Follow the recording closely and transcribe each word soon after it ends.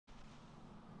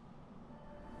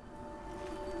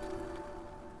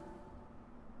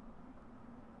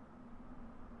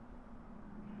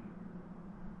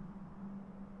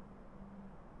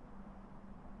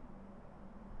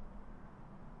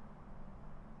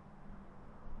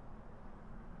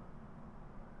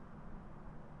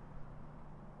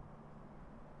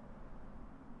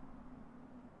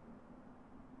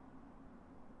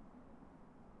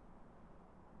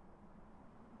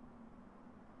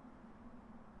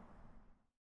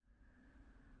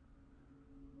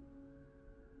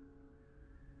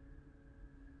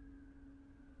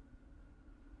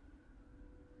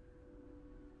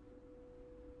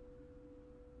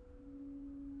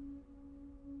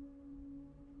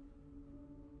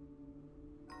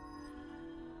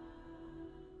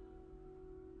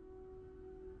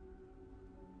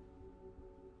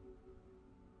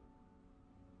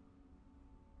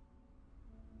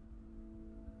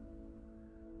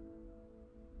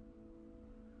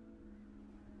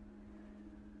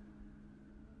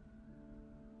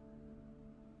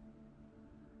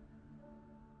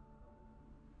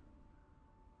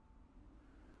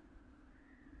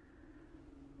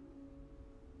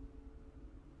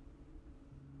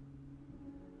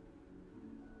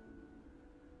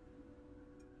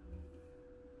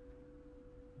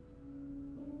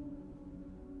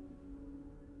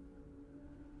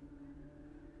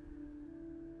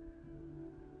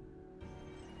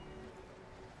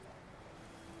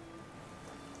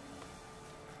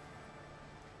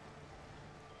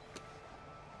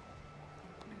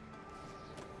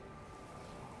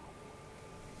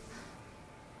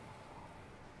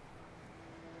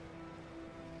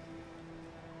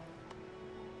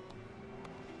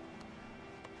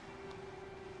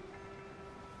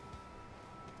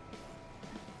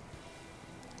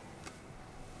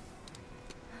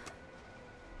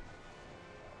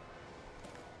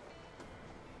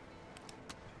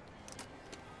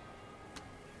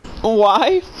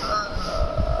Why?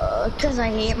 Because I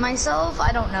hate myself.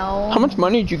 I don't know. How much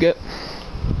money did you get?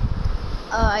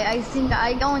 I think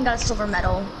I only got a silver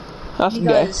medal. That's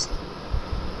because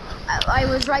I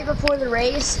was right before the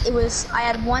race. I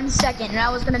had 1 second and I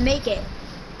was gonna make it,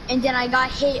 and then I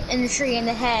got hit in the tree in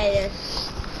the head,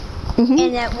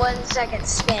 and that 1 second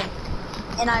spin,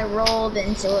 and I rolled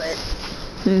into it.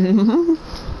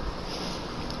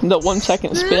 The 1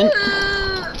 second spin.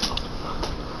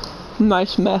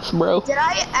 Nice mess, bro. Did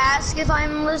I ask if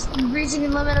I'm reaching the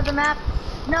limit of the map?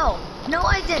 No,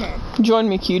 I didn't. Join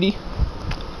me, cutie.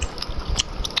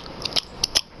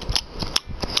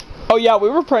 Oh yeah, we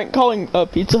were prank calling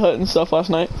Pizza Hut and stuff last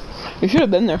night. You should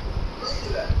have been there.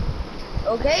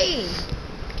 Okay.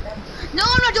 No,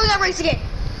 I'm not doing that race again.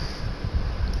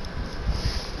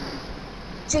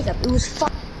 Jacob, it was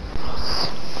fun.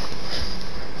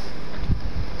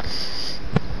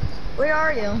 Where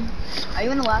are you? Are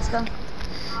you in Alaska?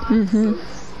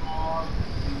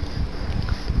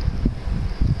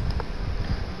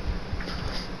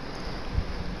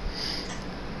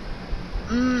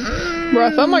 Bro,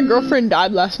 I thought my girlfriend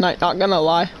died last night, not gonna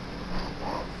lie.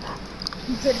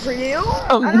 Good for you?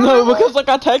 No, because like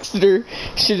I texted her,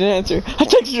 she didn't answer. I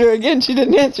texted her again, she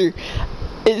didn't answer.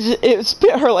 It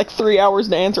spent her like 3 hours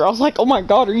to answer. I was like, oh my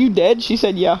god, are you dead? She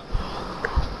said, yeah.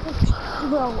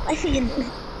 Bro, I mean...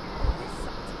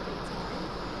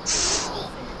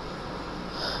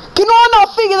 Can I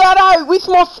not figure that out with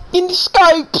my fucking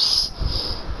scopes?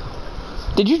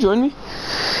 Did you join me?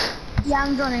 Yeah,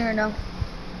 I'm joining her now.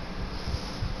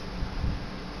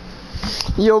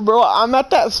 Yo, bro, I'm at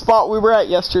that spot we were at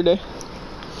yesterday.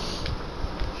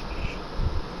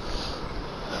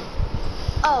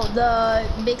 Oh, the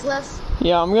big cliff?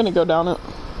 Yeah, I'm gonna go down it.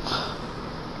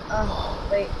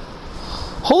 Wait.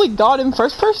 Holy god, in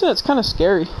first person, it's kind of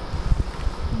scary.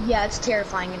 Yeah, it's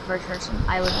terrifying in first person.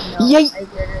 I would know. Yay. I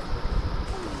did it.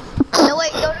 No,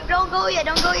 wait, don't go yet,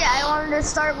 don't go yet. I wanted to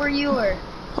start where you were.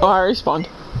 Oh, I respawned.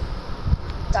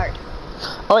 Start.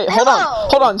 Oh wait,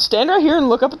 hold on, stand right here and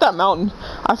look up at that mountain.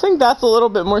 I think that's a little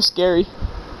bit more scary.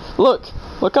 Look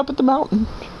up at the mountain.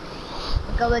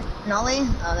 Go with Nolly?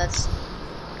 Oh, that's...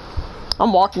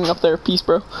 I'm walking up there, peace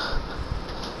bro.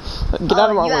 Get out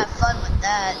of my way. You have fun with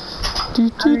that.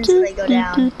 Go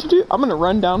down. I'm gonna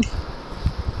run down.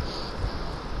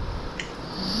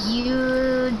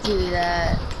 You do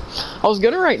that. I was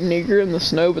gonna write nigger in the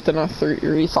snow, but then I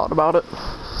rethought about it.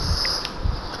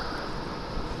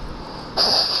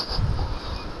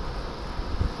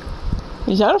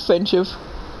 Is that offensive?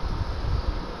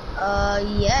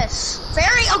 Yes.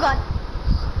 Ferry, oh god.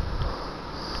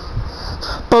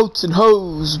 Boats and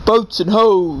hoes, boats and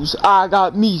hoes. I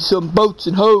got me some boats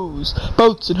and hoes,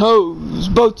 boats and hoes,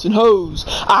 boats and hoes.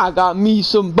 I got me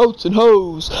some boats and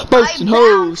hoes, boats and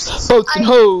hoes, boats and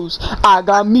hoes. I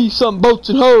got me some boats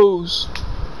and hoes.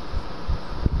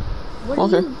 What are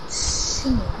you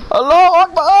singing? Allahu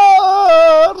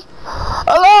Akbar!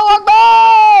 Allahu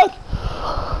Akbar!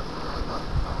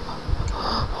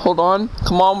 Hold on,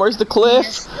 come on, where's the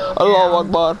cliff? Allahu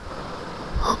Akbar.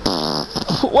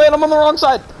 Wait, I'm on the wrong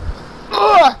side.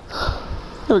 Ugh.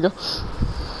 Here we go.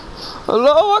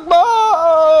 Allahu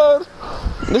Akbar!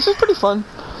 This is pretty fun.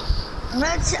 I'm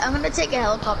gonna take a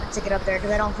helicopter ticket up there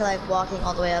because I don't feel like walking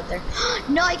all the way up there.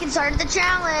 No, I can start the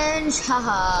challenge.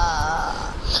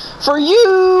 Haha. For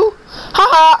you!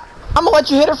 Haha! I'm gonna let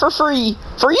you hit it for free.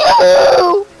 For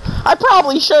you! I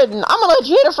probably shouldn't. I'm gonna let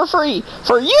you hit it for free.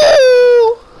 For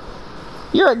you!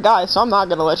 You're a guy, so I'm not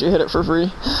gonna let you hit it for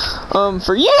free.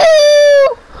 For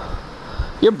you!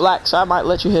 You're black, so I might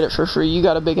let you hit it for free. You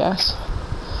got a big ass.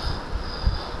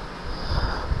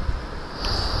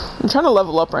 I'm trying to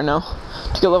level up right now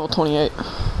to get level 28.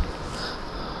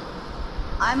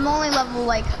 I'm only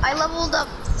I leveled up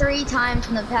 3 times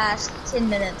in the past 10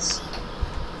 minutes.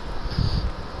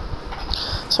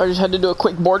 So I just had to do a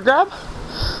quick board grab.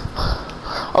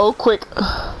 Oh, quick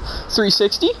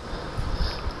 360.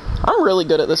 I'm really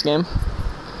good at this game.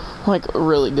 Like,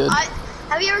 really good.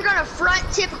 Have you ever done a front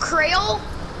tip crayon?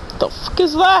 The fuck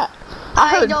is that?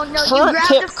 I don't know. Front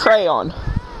tip crayon.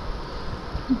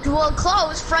 Well,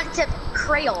 close. Front tip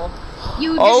crayon.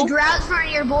 You just grab front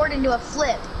of your board and do a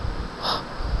flip.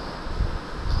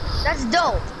 That's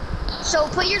dope. So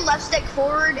put your left stick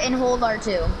forward and hold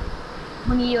R2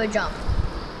 when you do a jump.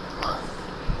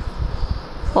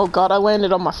 Oh god, I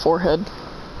landed on my forehead.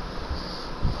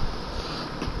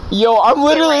 Yo, I'm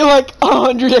literally like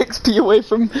 100 XP away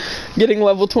from getting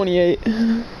level 28.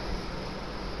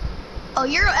 Oh,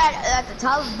 you're at the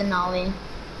top of the Denali.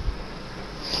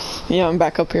 Yeah, I'm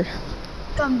back up here.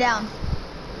 Come down.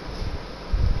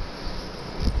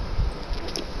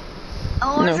 I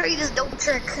want to No. show you this dope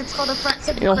trick. It's called a front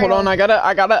tip. Hold on. I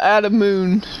gotta add a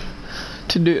moon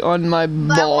to do on my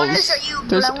But I want to balls. show you.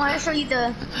 There's But I want to show you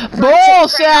the ball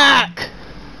sack.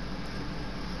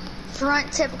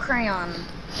 front tip crayon.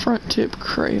 Front tip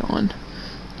crayon.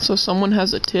 So someone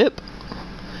has a tip,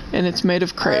 and it's made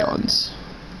of crayons.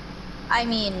 I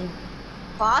mean,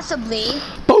 possibly.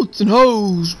 Boats and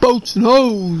hoes, boats and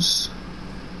hoes.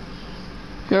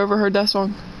 You ever heard that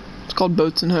song? It's called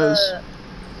Boats and Hoes.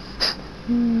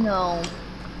 No.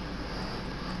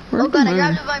 Where's Oh the god, I moon?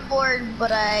 grabbed my board,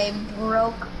 but I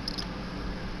broke.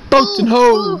 Boats and Ooh,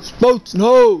 hoes, boats and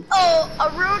hoes. Oh, a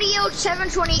Rodeo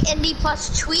 720 Indy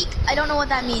Plus tweak. I don't know what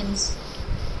that means.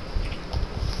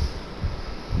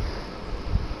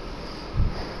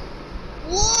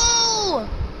 Whoa!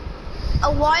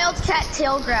 A Wildcat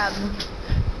tail grab.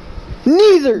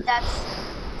 Neither. That's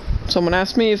Someone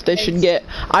asked me if they should get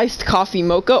iced coffee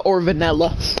mocha or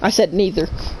vanilla. I said neither.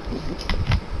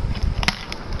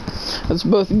 That's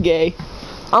both gay.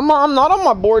 I'm not on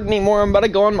my board anymore. I'm about to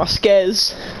go on my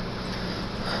skez.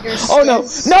 your Oh no!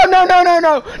 skills. No! No! No! No!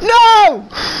 No! No!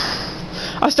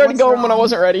 I started What's going when I wrong?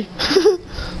 wasn't ready.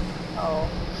 Oh.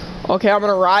 Okay, I'm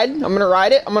gonna ride. I'm gonna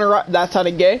ride it. I'm gonna ride. That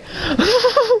sounded gay.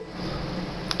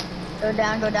 Go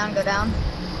down, go down, go down.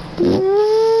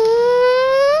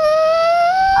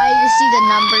 I just see the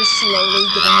numbers slowly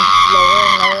getting lower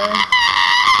and lower.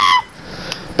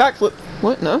 Backflip.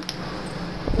 What? No.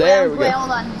 There we Wait, go.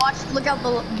 hold on. Watch. Look out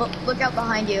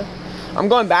behind you. I'm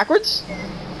going backwards.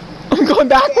 I'm going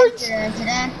backwards. There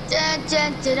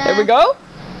There we go.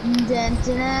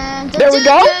 There we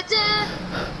go.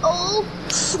 Oh,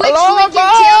 switch Allahu Lincoln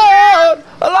Akbar! tailgate.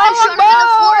 Allahu Shot him in the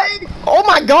Akbar! forehead. Oh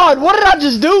my god, what did I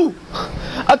just do?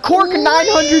 A cork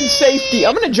 900 safety.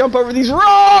 I'm gonna jump over these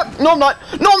rocks. No, I'm not.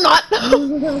 No, I'm not. I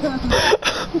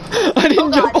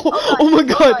didn't jump. Oh my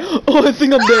god. Oh, I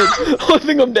think I'm dead. Oh, I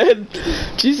think I'm dead.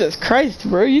 Jesus Christ,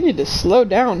 bro. You need to slow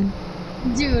down.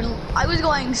 Dude, I was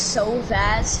going so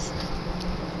fast.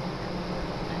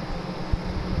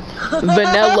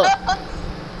 Vanilla.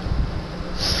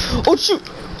 Oh, shoot.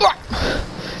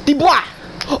 The boy.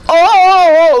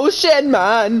 Oh, shed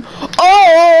man.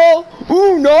 Oh,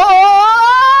 no.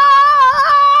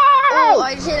 Oh,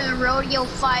 I just hit a Rodeo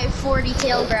 540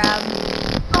 tail grab.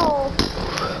 Oh.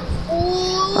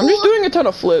 Oh. I'm just doing a ton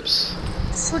of flips.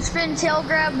 Switch spin tail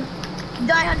grab.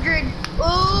 900.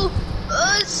 Oh.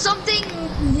 Something.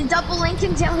 Double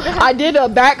Lincoln tail grab. I did a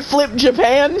backflip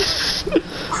Japan.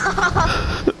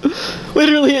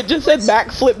 Literally, it just said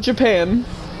backflip Japan.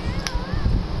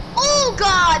 Oh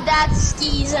god, that's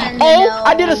skis and Oh, no,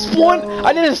 I did a spin. no.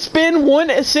 I did a spin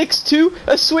 1-6-2,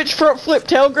 a switch front flip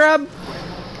tail grab.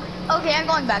 Okay, I'm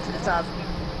going back to the top.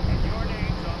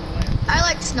 I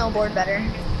like snowboard better.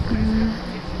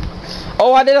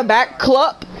 Oh, I did a back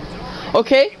clup.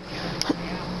 Okay.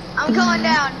 I'm going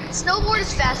down. Snowboard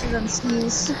is faster than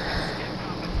skis.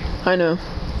 I know.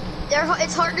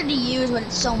 It's harder to use, but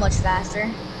it's so much faster.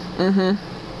 Mm-hmm.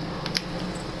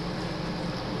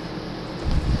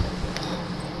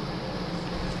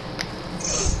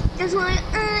 That's why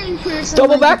I'm here.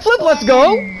 Double backflip, let's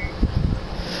go.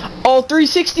 All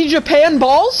 360 Japan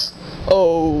balls.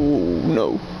 Oh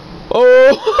no.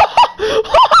 Oh.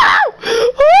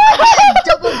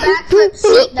 Double backflip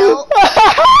seatbelt.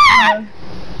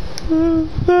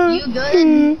 You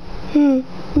good?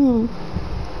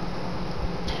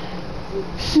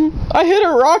 I hit a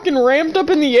rock and ramped up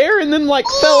in the air and then like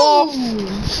fell off.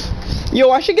 Yo,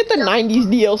 I should get the 90s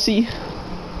DLC.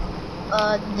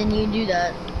 Then you do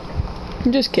that.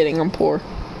 I'm just kidding, I'm poor.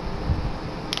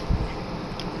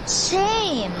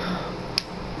 Same.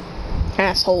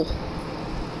 Asshole.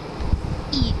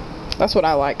 Eat. That's what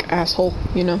I like, asshole,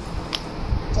 you know?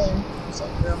 Same,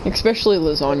 bro. Especially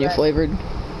lasagna Okay. flavored.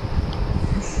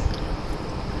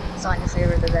 It's not your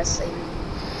favorite, the best flavor.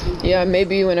 Yeah,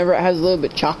 maybe whenever it has a little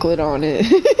bit of chocolate on it.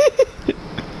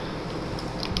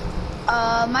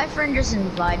 My friend just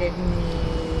invited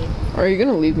me. Are you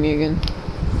gonna leave me again?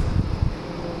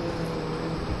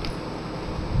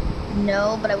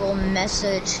 No, but I will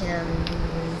message him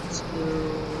to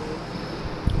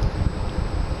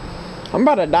I'm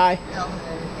about to die. tell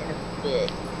him in a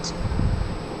bit.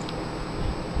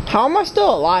 How am I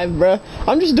still alive, bruh?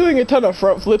 I'm just doing a ton of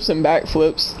front flips and back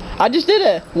flips. I just did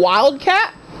a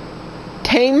wildcat,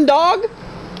 tame dog.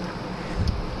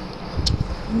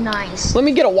 Nice. Let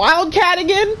me get a wildcat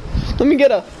again. Let me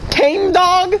get a tame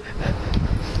dog.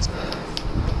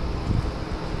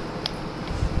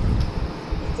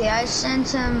 Okay, I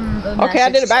sent him a Okay, I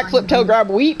did a message backflip tail grab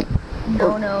weep.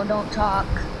 No, don't talk.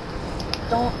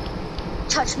 Don't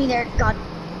touch me there, God.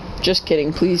 Just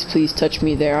kidding. Please, please touch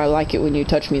me there. I like it when you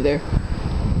touch me there.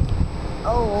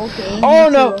 Oh, okay. Oh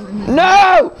no!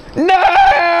 No!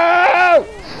 No!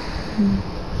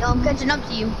 Yo, I'm catching up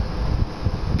to you.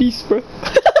 Peace, bro.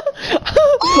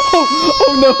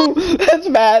 Oh no! That's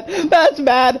bad. That's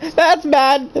bad. That's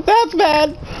bad. That's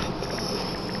bad.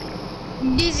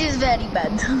 This is very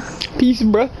bad. Peace,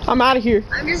 bro. I'm out of here.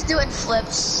 I'm just doing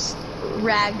flips,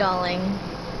 ragdolling.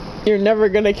 You're never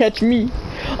gonna catch me.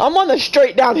 I'm on the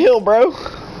straight downhill, bro.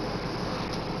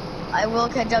 I will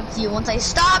catch up to you once I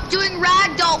stop doing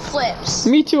ragdoll flips.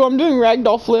 Me too. I'm doing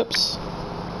ragdoll flips.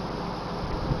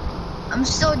 I'm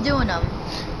still doing them.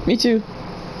 Me too.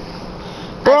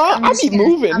 Bro, I be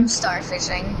moving. I'm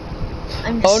starfishing.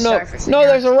 Oh no! No,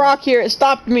 there's a rock here. It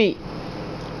stopped me.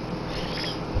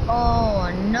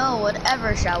 Oh no!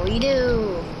 Whatever shall we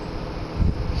do?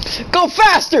 Go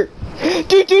faster! Do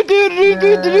do do do do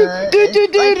do do do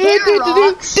do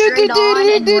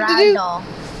do do.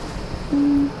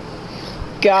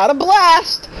 Got a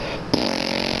blast!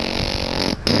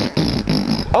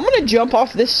 I'm gonna jump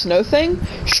off this snow thing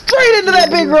straight into that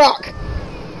big rock.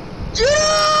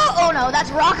 Oh no, that's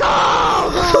rock!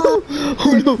 Oh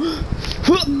no!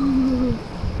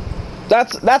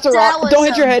 That's a rock. Don't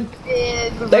hit your head.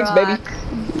 Thanks, baby.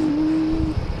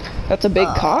 That's a big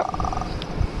cock.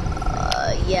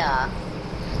 Yeah.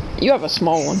 You have a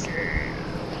small one.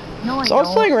 No, I So I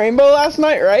was playing Rainbow last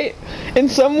night, right? And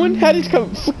someone had his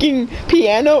fucking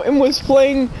piano and was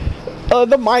playing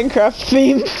the Minecraft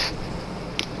theme.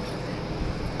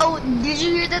 Oh, did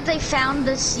you hear that they found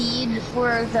the seed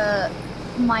for the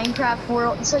Minecraft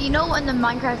world? So you know in the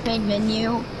Minecraft main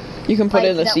menu, You can put like,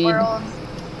 in the that seed. world,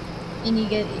 and you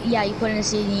get, yeah, you put in a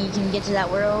seed and you can get to that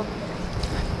world.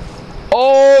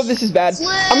 Oh, this is bad.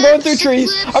 I'm going through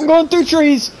trees. I'm going through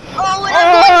trees. Oh, and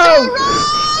I'm going to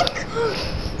rock!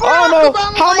 Oh no!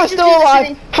 How am I still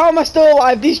alive? How am I still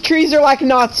alive? These trees are like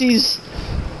Nazis.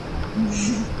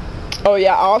 Oh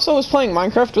yeah, I also was playing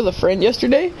Minecraft with a friend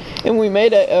yesterday, and we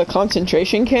made a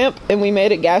concentration camp, and we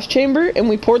made a gas chamber, and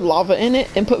we poured lava in it,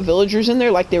 and put villagers in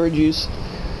there like they were Jews.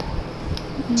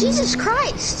 Jesus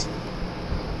Christ!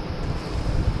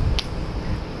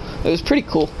 It was pretty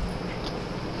cool.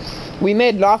 We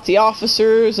made Nazi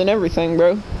officers and everything,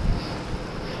 bro.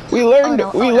 We learned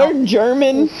learned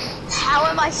German. How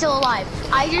am I still alive?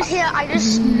 I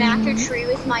just smacked a tree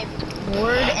with my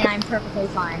board and I'm perfectly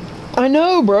fine. I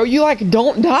know, bro. You like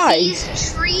don't die.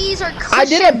 These trees are cushions. I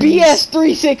did a BS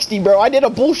 360, bro. I did a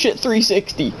bullshit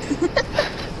 360.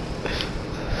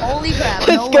 Holy crap!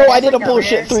 Let's go. I did a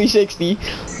bullshit 360.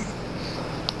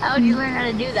 How did you learn how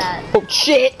to do that? Oh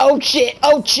shit! Oh shit!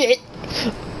 Oh shit!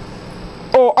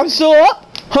 Oh, I'm still up?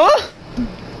 Huh?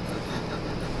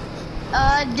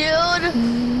 Dude.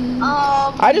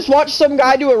 I just watched some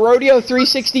guy do a rodeo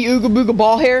 360 ooga booga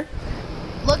ball hair.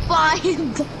 Look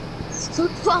behind.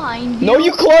 Look behind you. No,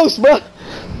 you close, bro.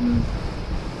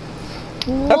 That's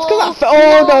because I fell.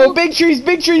 Oh no! Big trees!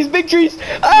 Big trees! Big trees!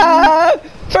 Ah!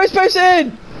 First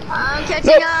person! I'm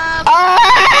catching up.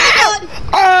 Ah!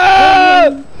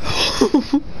 Ah!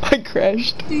 I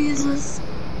crashed. Jesus.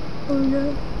 Oh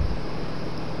no.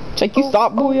 Check you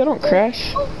thought, boy. I don't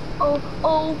crash. Oh!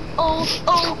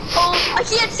 I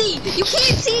can't see. You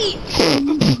can't see.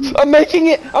 I'm making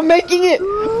it. I'm making it.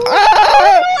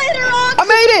 Ah! I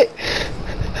made it.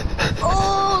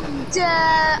 Oh,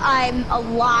 I'm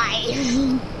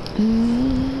alive.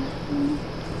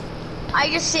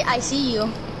 I see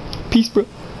you. Peace, bro.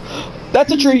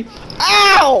 That's a tree.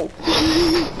 Ow!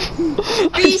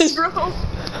 Peace, bro.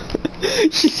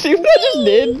 You see what I just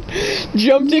did?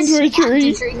 Jumped into a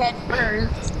tree. Head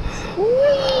first.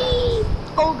 Whee!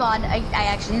 Oh god, I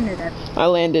actually ended up. I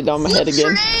landed on my head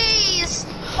again. Trees!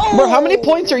 Oh. Bro, how many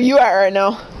points are you at right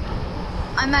now?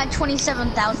 I'm at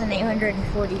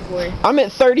 27,844. I'm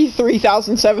at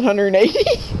 33,780.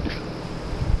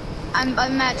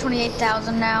 I'm at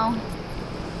 28,000 now.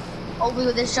 Hopefully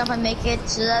with this jump I make it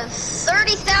to the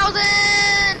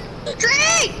 30,000!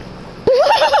 Tree!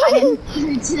 I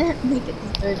didn't make it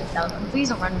to 30,000. Please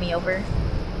don't run me over.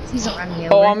 Please don't run me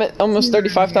over. Oh, I'm at almost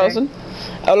 35,000.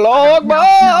 Allah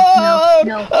Akbar!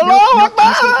 No. Allah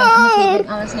Akbar!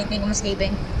 I'm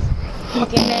escaping. Okay, I'm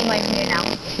getting away from here now.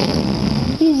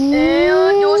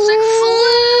 And you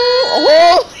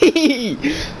Holy!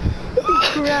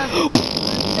 crap.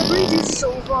 The bridge is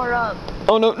so far up.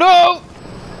 Oh no, no!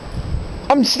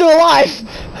 I'm still alive!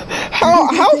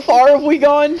 How far have we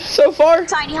gone so far?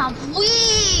 Tiny hump.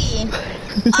 Whee!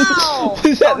 Oh!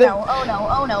 Is that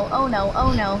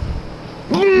Oh no.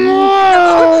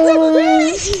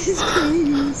 Jesus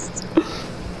Christ.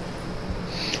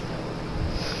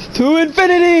 To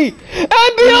infinity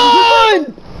and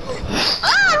beyond!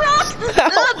 Ah, rock!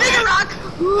 Bigger rock!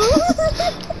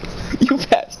 You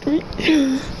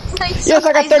Yes,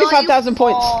 I got 35,000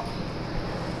 points.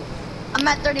 I'm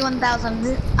at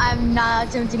 31,000. I'm not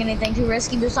attempting anything too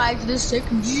risky besides this sick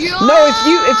jump. No,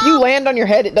 if you land on your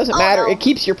head, it doesn't matter. No. It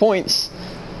keeps your points.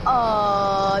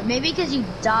 Maybe because you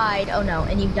died. Oh no,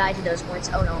 and you died to those points.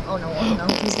 Oh no, oh no, oh no.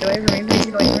 Please get away from me. Please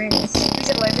get away from me. Please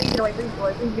get away. Please get away. Please get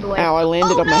away. Please get away. Ow! I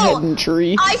landed on my head in a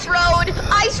tree. Ice road.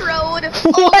 Ice road. What?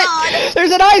 Oh god.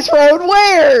 There's an ice road.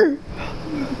 Where?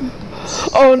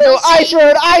 Oh no! Ice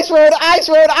road! Ice road! Ice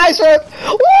road! Ice road!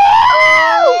 Woo!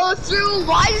 Oh, through.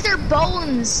 Why is there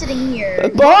bones sitting here?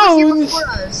 Bones?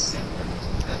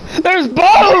 There's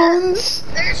bones!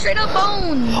 There's straight up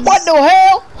bones! What the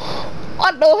hell?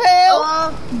 What the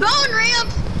hell? Bone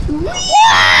ramp!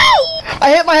 Wow!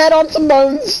 I hit my head on some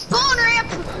bones. Bone ramp!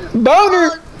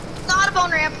 Boner! Not a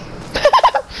bone ramp.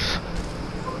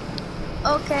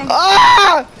 Okay.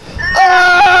 Ah!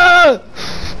 Ah!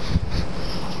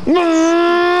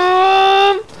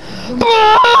 Boom!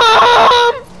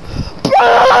 Boom! Boom!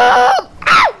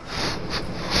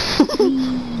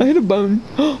 I hit a bone.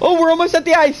 Oh, we're almost at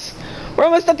the ice. We're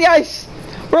almost at the ice.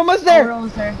 We're almost there. We're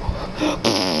almost there.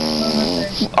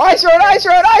 Ice road, ice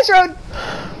road, ice road.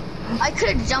 I could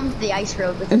have jumped the ice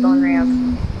road with the bone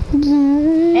ramp.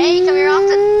 Hey, come here,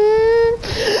 Austin.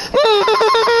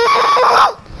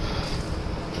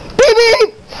 Beep,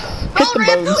 beep. Hit Bone the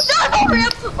ramp. bones. No, bone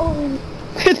ramp. Oh.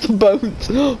 Hit the bones.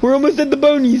 We're almost at the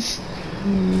bonies.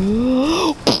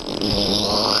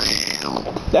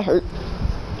 That hurt.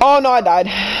 Oh no, I died.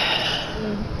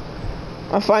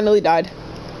 I finally died.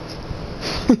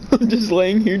 I'm just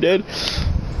laying here dead.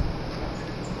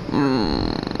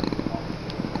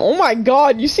 Oh my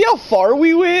god, you see how far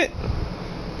we went?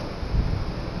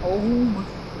 Oh.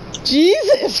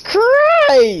 Jesus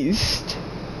Christ!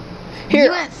 Here.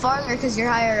 You went farther because you're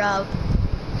higher up.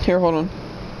 Here, hold on.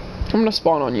 I'm gonna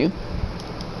spawn on you.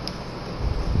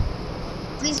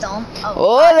 Please don't. Oh.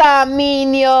 Hola,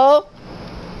 Mino.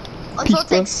 Let's go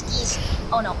take skis.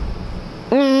 Oh no.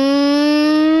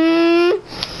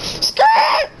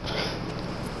 Skirt!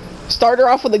 Start her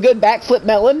off with a good backflip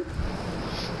melon.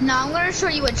 No, I'm gonna show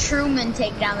you a Truman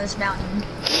take down this mountain.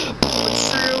 What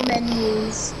Truman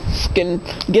is. Fucking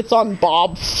gets on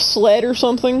Bob sled or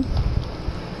something.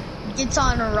 Gets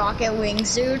on a rocket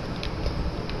wingsuit.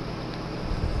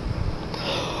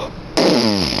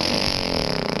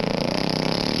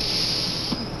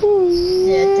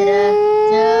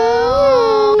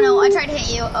 Oh, no, I tried to hit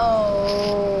you.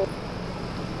 Oh.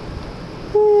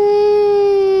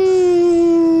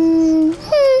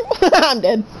 I'm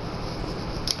dead.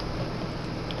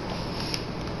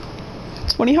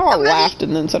 It's funny how I laughed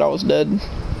and then said I was dead.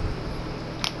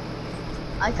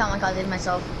 I sound like I did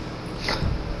myself.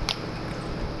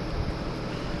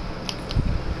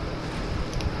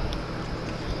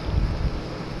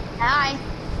 Hi.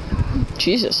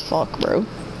 Jesus fuck, bro.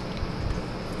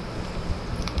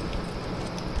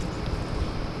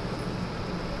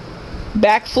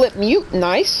 Backflip mute,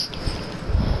 nice.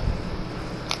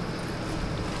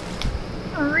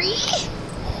 Three.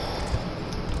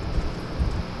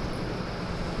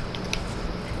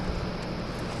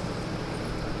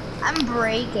 I'm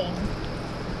braking.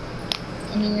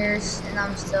 In yours, and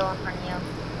I'm still in front of you.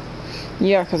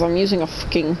 Yeah, because I'm using a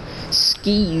fucking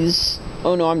skis.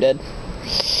 Oh no, I'm dead.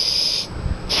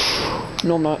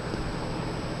 No, I'm not.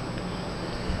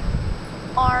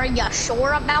 Are ya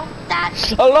sure about that?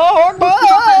 Lord,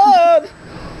 bud!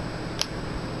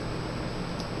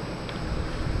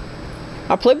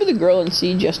 I played with a girl in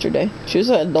Siege yesterday. She was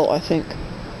an adult, I think.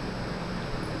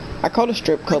 I called a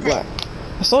strip club I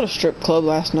saw a strip club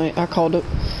last night. I called it.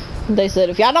 They said,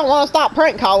 if y'all don't want to stop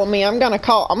prank calling me, I'm gonna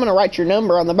write your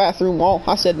number on the bathroom wall.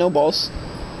 I said, no balls.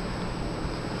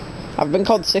 I've been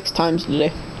called 6 times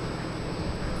today.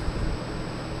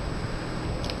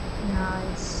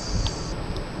 Nice.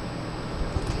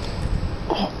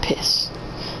 Oh, piss.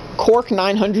 Cork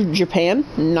 900 Japan.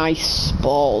 Nice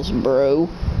balls, bro.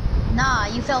 Nah,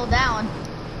 you fell down.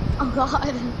 Oh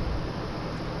god.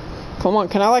 Come on,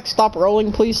 can I like stop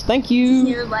rolling, please? Thank you.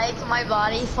 Your leg, my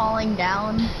body falling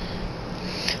down.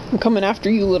 I'm coming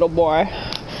after you, little boy. I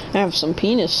have some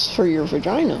penis for your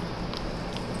vagina.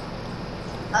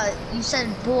 You said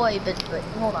boy, but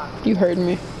hold on. You heard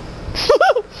me.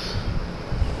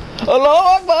 Hello,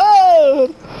 Akbar!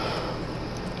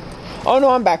 Oh no,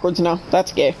 I'm backwards now.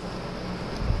 That's gay.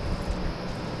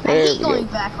 I There hate we going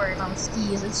go. backwards on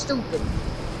skis. It's stupid.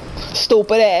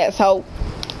 Stupid asshole.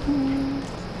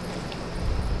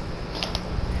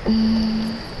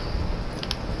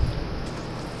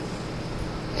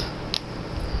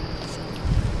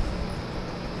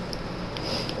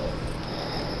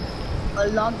 A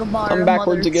log bar. I'm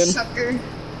backwards again. Sucker.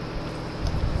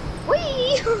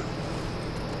 Whee!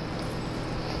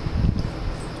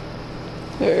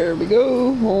 There we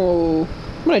go. Oh,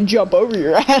 I'm gonna jump over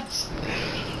your ass.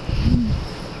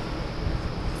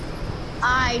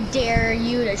 I dare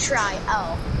you to try.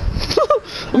 Oh.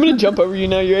 I'm gonna jump over you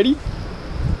now. You ready?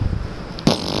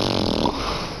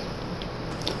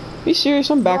 Be serious,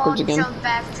 I'm backwards Don't again. jump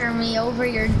after me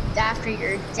after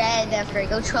you're dead, after I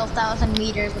go 12,000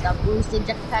 meters with a boosted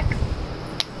jetpack.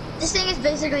 This thing is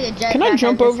basically a jetpack. Can I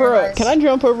jump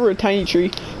over a tiny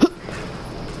tree?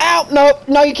 Ow! Nope!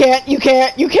 No, you can't! You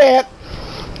can't! You can't!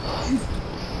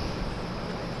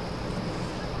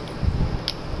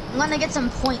 I'm gonna get some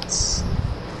points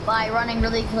by running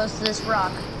really close to this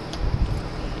rock.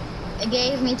 It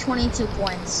gave me 22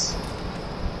 points.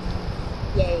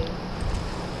 Yay.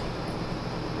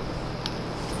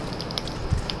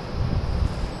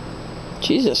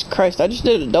 Jesus Christ, I just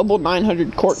did a double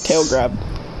 900 cork tail grab.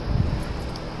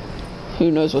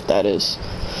 Who knows what that is?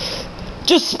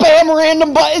 Just spam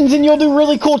random buttons and you'll do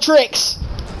really cool tricks!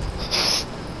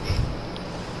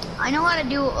 I know how to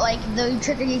do, like, the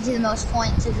trick that gives you the most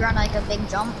points is run like a big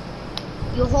jump.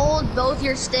 You hold both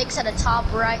your sticks at the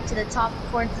top right towards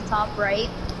the top right.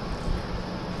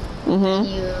 And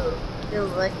you do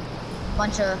like a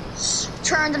bunch of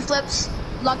turns and flips,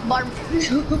 luck bar.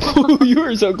 You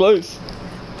were so close.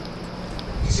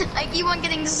 I keep on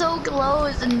getting so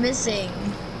close and missing.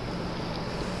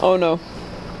 Oh no.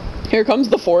 Here comes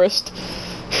the forest.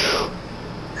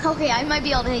 Okay, I might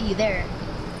be able to hit you there.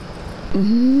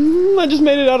 I just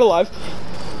made it out alive.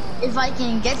 If I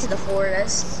can get to the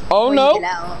forest. Oh or no. Get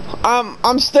out.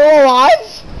 I'm still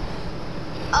alive?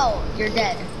 Oh, you're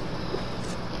dead.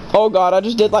 Oh god, I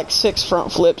just did like 6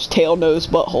 front flips, tail, nose,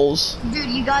 buttholes. Dude,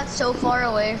 you got so far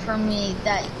away from me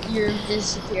that you're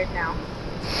disappeared now.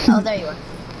 Oh, there you are.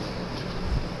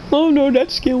 Oh no,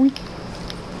 that's scary.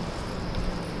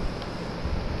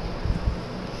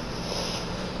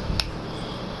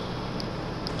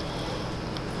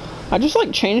 I just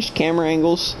like changed camera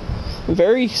angles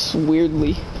very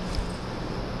weirdly.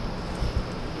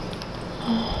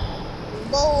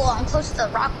 Whoa, I'm close to the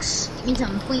rocks. Give me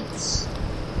some points.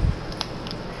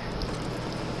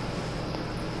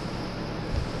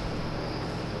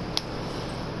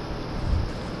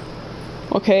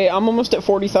 Okay, I'm almost at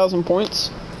 40,000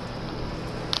 points.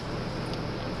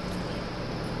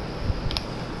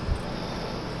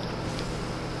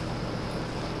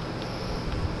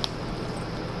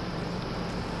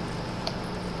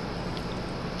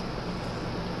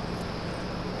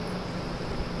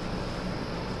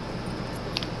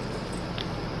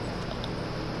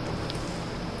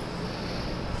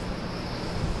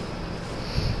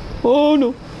 Oh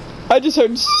no, I just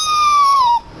heard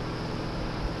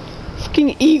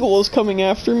fucking eagle is coming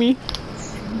after me.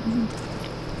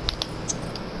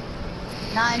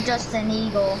 Not just an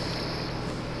eagle.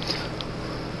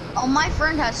 Oh, my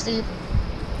friend has sleep.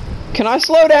 Can I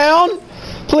slow down?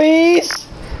 Please?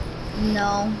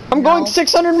 No. I'm going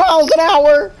 600 miles an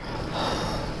hour.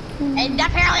 And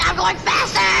apparently I'm going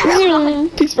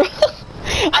faster! Peace, bro.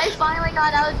 I finally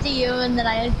got out to you and then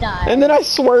I died. And then I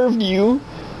swerved you.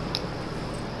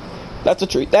 That's a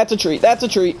treat. That's a treat. That's a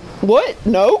treat. What?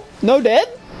 No? No dead?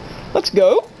 Let's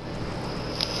go.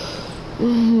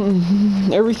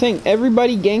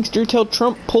 Everybody gangster tell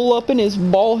Trump pull up in his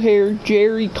ball-haired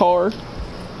Jerry car.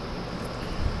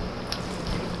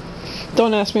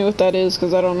 Don't ask me what that is,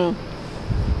 because I don't know.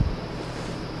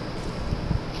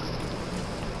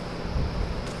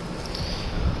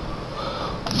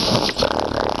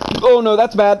 Oh no,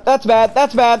 that's bad. That's bad.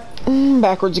 That's bad.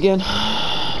 Backwards again.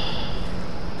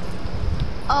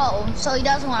 Oh, so he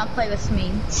doesn't want to play with me.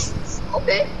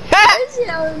 Okay.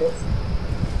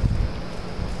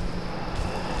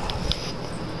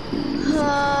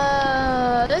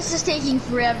 This is taking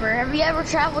forever. Have you ever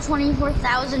traveled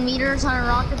 24,000 meters on a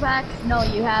rocket pack? No,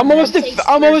 you haven't.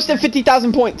 I'm almost at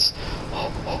 50,000 points.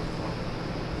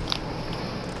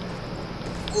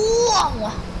 Whoa!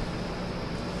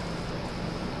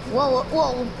 Whoa,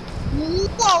 whoa,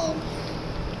 whoa!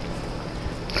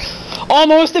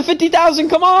 Almost at 50,000,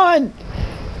 come on!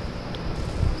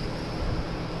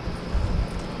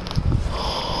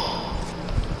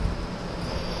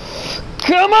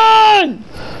 Come on!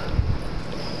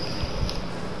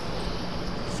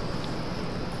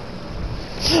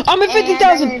 I'm at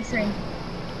 50,000!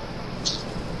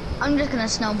 I'm just gonna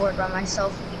snowboard by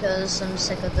myself because I'm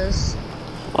sick of this.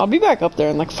 I'll be back up there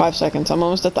in like 5 seconds. I'm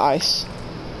almost at the ice.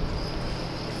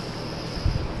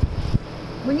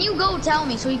 When you go, tell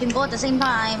me so we can go at the same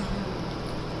time.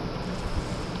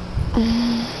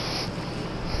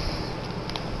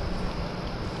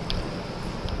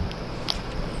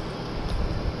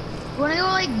 Wanna go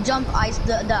like jump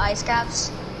the ice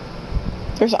caps?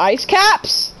 There's ice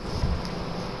caps?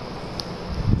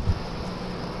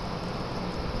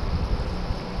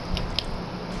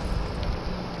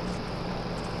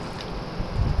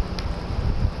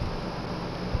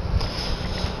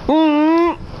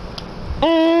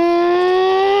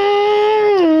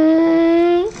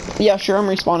 Yeah, sure, I'm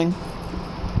respawning.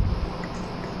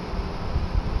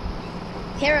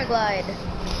 Paraglide.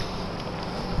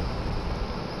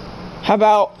 How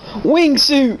about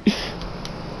wingsuit?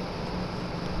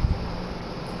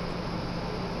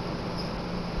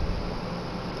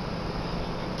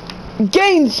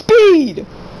 Gain speed!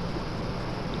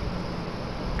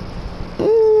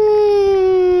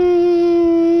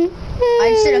 I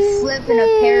just did a flip and a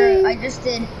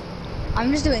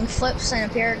I'm just doing flips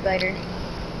and a paraglider.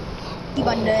 Keep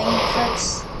on doing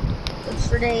flips. Flips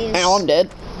for days. Ow, I'm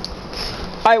dead.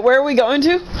 Alright, where are we going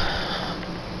to?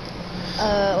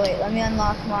 Wait, let me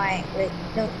unlock my,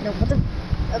 no, what the,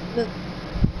 let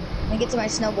me get to my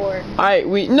snowboard. Alright,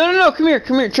 no, come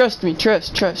here, trust me,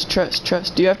 trust.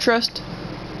 Do you have trust?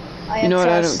 I have You know what,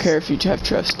 I trust. don't care if you have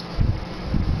trust.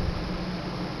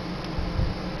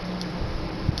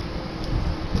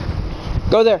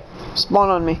 Go there, spawn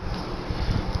on me.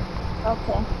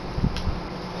 Okay.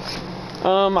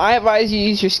 I advise you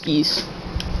use your skis.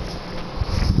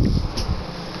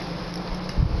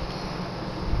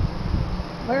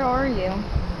 Where are you?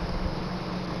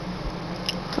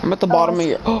 I'm at the bottom of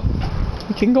your, oh,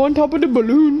 you can go on top of the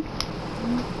balloon.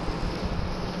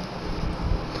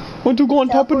 Want to go on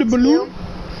top of the balloon?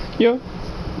 Yeah.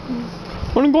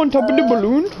 Wanna go on top of the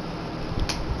balloon?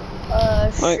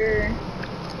 Sure.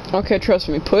 Okay, trust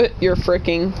me. Put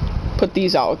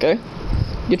these out, okay?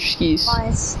 Get your skis.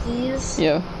 My skis?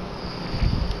 Yeah.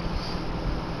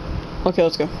 Okay,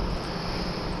 let's go.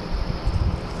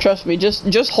 Trust me,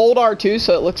 just hold R2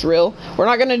 so it looks real. We're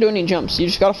not gonna do any jumps. You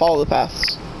just gotta follow the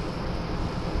paths.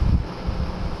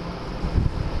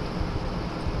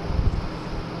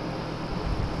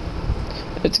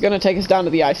 It's gonna take us down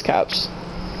to the ice caps.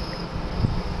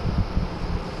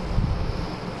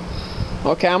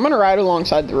 Okay, I'm gonna ride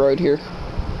alongside the road here.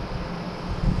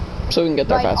 So we can get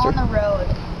there faster. On the road.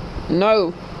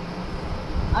 No.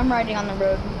 I'm riding on the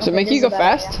road. Does it make you go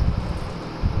fast? Idea.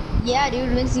 Yeah, dude,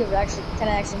 it makes you actually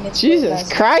makes you Jesus go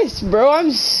fast. Christ, bro,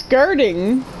 I'm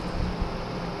skirting.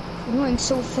 You're going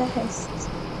so fast.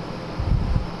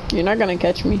 You're not gonna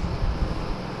catch me.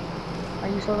 Are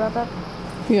you sure about that?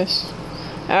 Yes.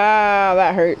 Ah,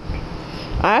 that hurt.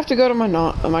 I have to go to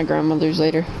my grandmother's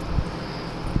later.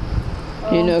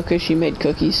 Oh. You know, 'cause she made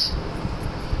cookies.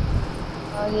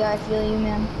 Oh yeah, I feel you,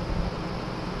 man.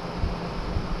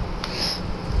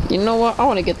 You know what? I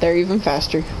want to get there even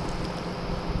faster.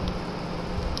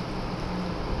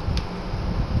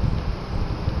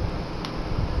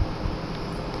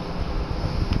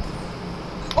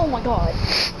 Oh my god.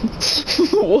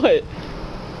 What?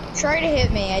 Try to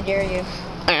hit me, I dare you.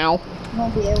 Ow. You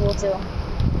won't be able to.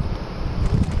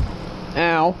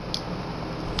 Ow.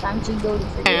 Time to go to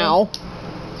forget. Ow.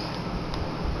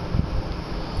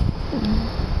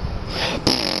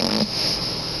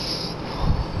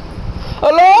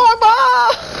 Alarma!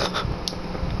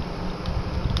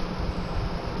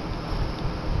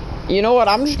 You know what?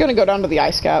 I'm just gonna go down to the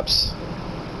ice caps.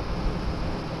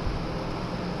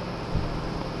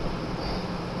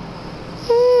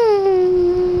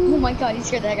 Oh my god, you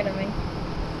scared the heck out of me.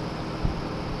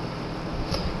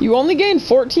 You only gained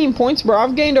 14 points, bro.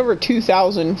 I've gained over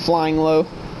 2,000 flying low.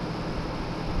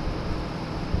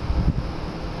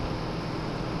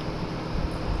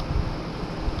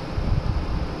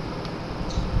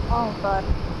 Oh god.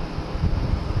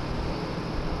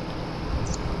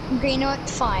 Okay, you know what?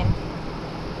 Fine.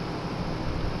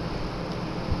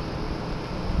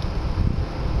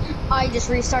 I just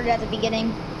restarted at the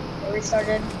beginning. I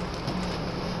restarted.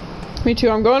 Me too.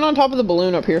 I'm going on top of the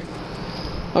balloon up here.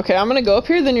 Okay, I'm gonna go up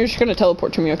here, then you're just gonna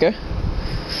teleport to me, okay?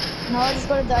 No, I'll just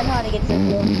go to the, I know how to get to the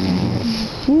balloon.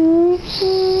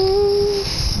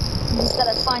 You just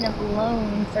gotta find a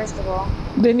balloon, first of all.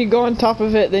 Then you go on top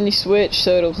of it, then you switch,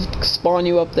 so it'll spawn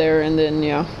you up there, and then,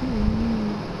 yeah.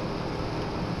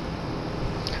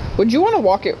 Would you want to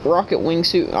rocket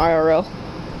wingsuit IRL?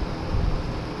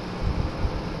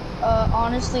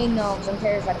 Honestly, no, because I'm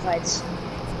terrified of heights.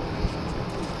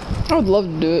 I would love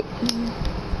to do it.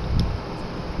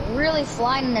 Really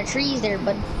flying in the trees there,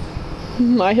 but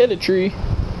I hit a tree.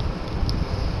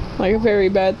 Like, very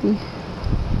badly.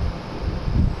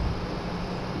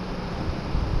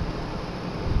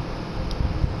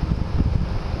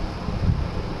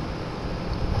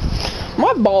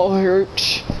 My ball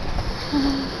hurts.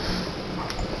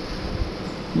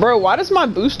 Bro, why does my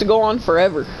boost go on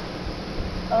forever?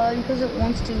 Because it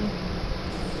wants to.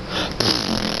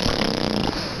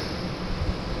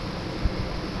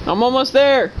 I'm almost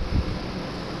there.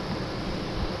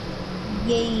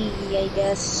 Yay, I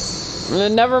guess.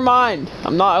 Never mind.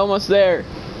 I'm not almost there.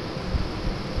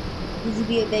 Would you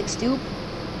be a big stoop?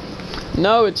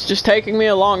 No, it's just taking me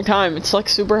a long time. It's like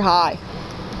super high.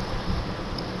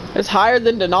 It's higher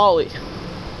than Denali.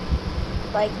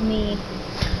 Like me.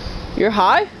 You're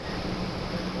high?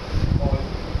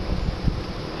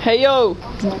 Hey yo,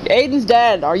 Okay. Aiden's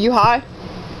dad, are you high?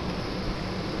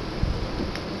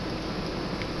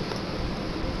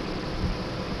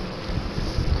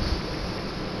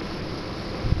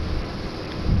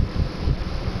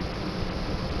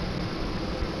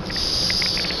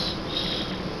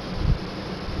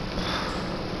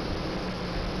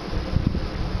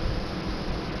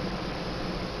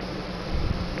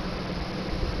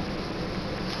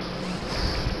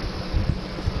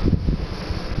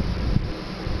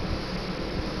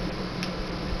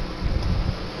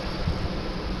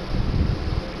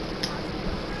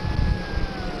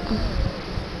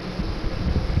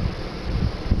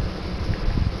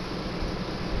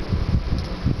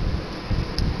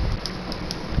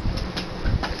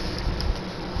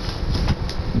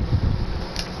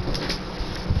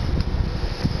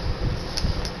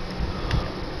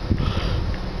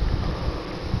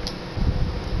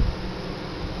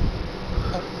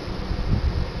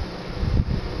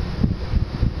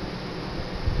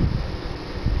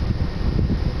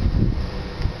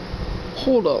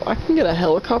 Hold up, I can get a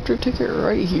helicopter ticket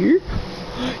right here?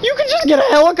 You can just get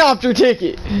a helicopter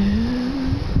ticket!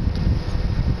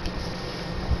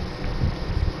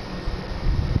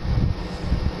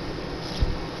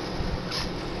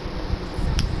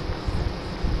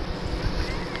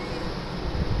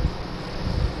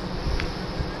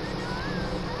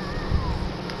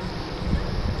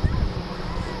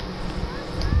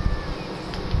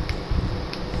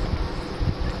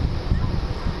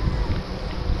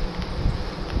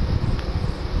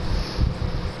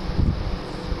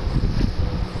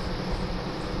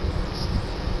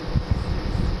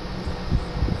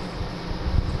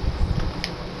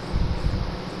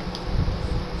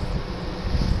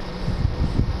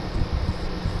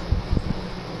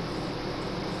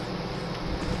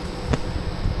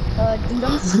 Dude,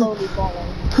 I'm slowly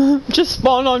falling. Just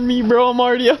spawn on me, bro. I'm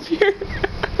already up here.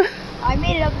 I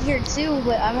made it up here too,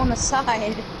 but I'm on the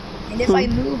side. And if I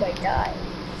move, I die.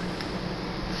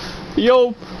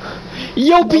 Yo,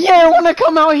 Pierre, wanna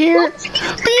come out here?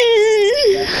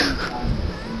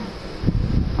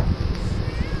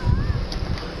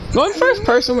 Going first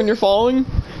person when you're falling,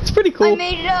 it's pretty cool. I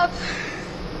made it up.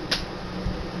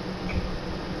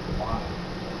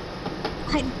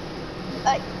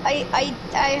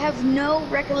 I have no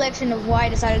recollection of why I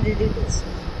decided to do this.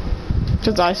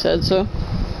 Because I said so.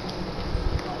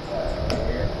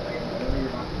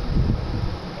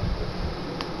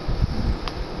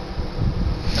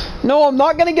 No, I'm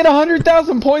not gonna get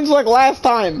 100,000 points like last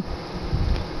time.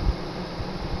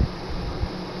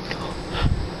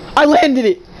 I landed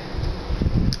it.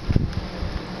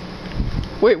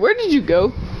 Wait, where did you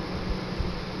go?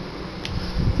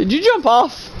 Did you jump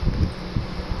off?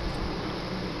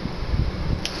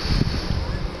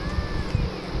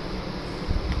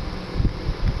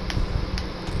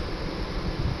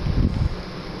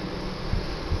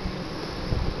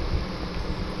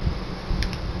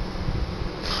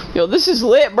 Yo, this is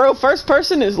lit, bro. First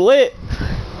person is lit.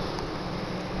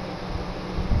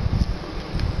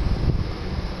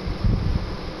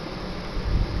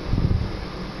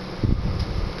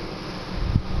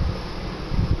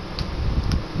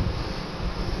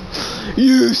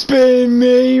 You spin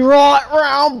me right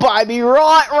round, baby,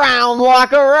 right round,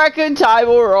 like a record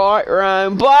table, right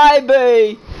round,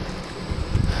 baby.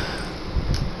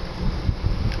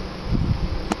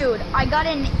 Dude, I got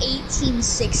an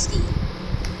 1860.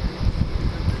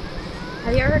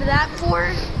 Have you ever heard of that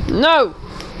before? No.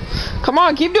 Come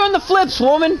on, keep doing the flips,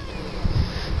 woman.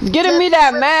 It's getting me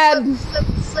that mad.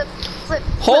 Flip.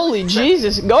 Holy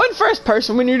Jesus. Go in first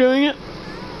person when you're doing it.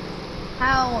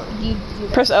 How do you do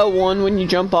that? Press L1 when you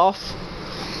jump off.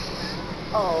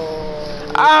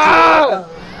 Oh. Ah!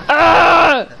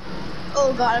 Ah!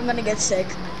 Oh god, I'm gonna get sick.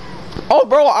 Oh,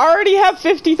 bro, I already have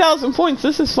 50,000 points.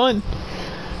 This is fun.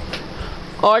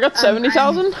 Oh, I got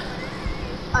 70,000?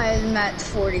 I'm at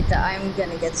 40. I'm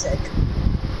gonna get sick.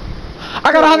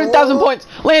 I got 100,000 points.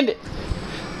 Land it.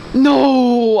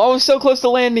 No, I was so close to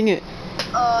landing it.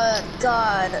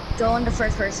 God. Go into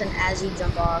first person as you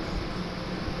jump off.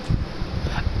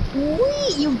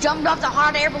 Wee! You jumped off the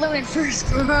hot air balloon at first,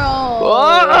 bro.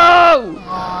 Whoa!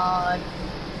 God.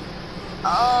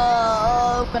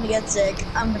 Oh, I'm gonna get sick.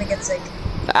 I'm gonna get sick.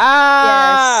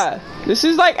 Ah! This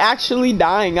is like actually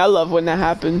dying. I love when that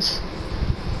happens.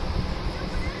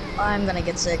 I'm gonna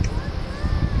get sick.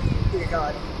 Dear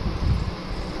God.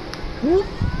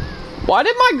 Why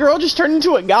did my girl just turn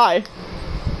into a guy?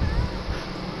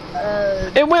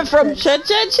 It went from chat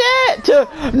to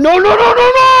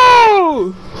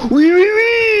no.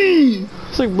 Wee.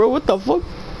 It's like, bro, what the fuck?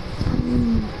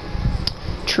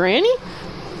 Tranny?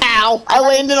 Ow! I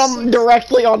landed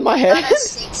directly on my head. I got a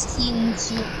 16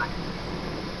 to.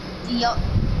 Yo.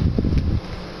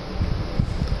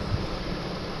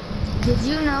 Did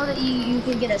you know that you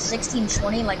could get a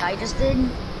 1620 like I just did?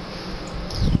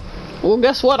 Well,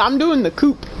 guess what? I'm doing the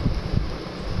coupe.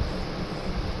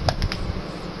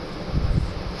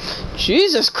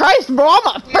 Jesus Christ, bro! I'm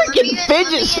a freaking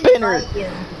fidget spinner.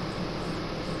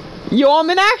 Yo, I'm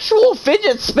an actual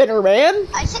fidget spinner, man.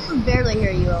 I can barely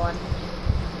hear you, Owen.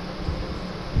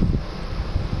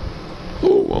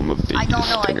 Oh, I'm a fidget spinner. I don't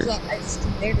know. I can't. I just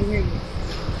can barely hear you.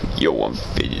 Yo, I'm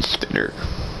fidget spinner.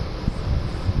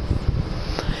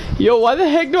 Yo, why the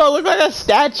heck do I look like a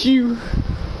statue?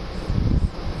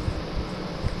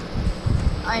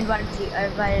 I invited you.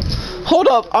 Hold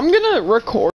up, I'm gonna record.